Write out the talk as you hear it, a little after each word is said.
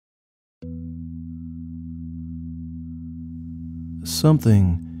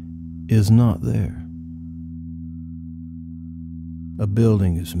Something is not there. A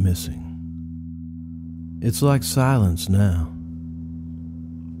building is missing. It's like silence now,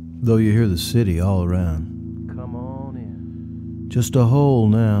 though you hear the city all around. Come on in. Just a hole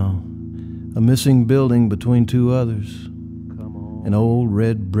now, a missing building between two others. Come on. An old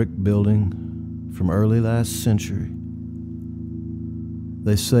red brick building from early last century.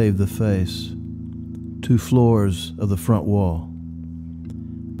 They saved the face, 2 floors of the front wall,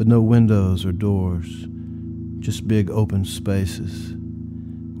 but no windows or doors, just big open spaces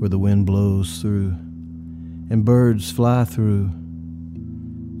where the wind blows through and birds fly through.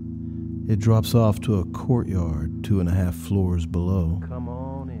 It drops off to a courtyard 2.5 floors below. Come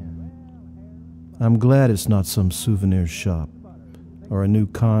on in. I'm glad it's not some souvenir shop or a new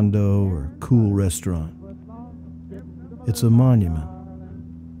condo or cool restaurant. It's a monument,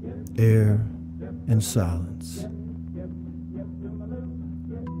 air and silence.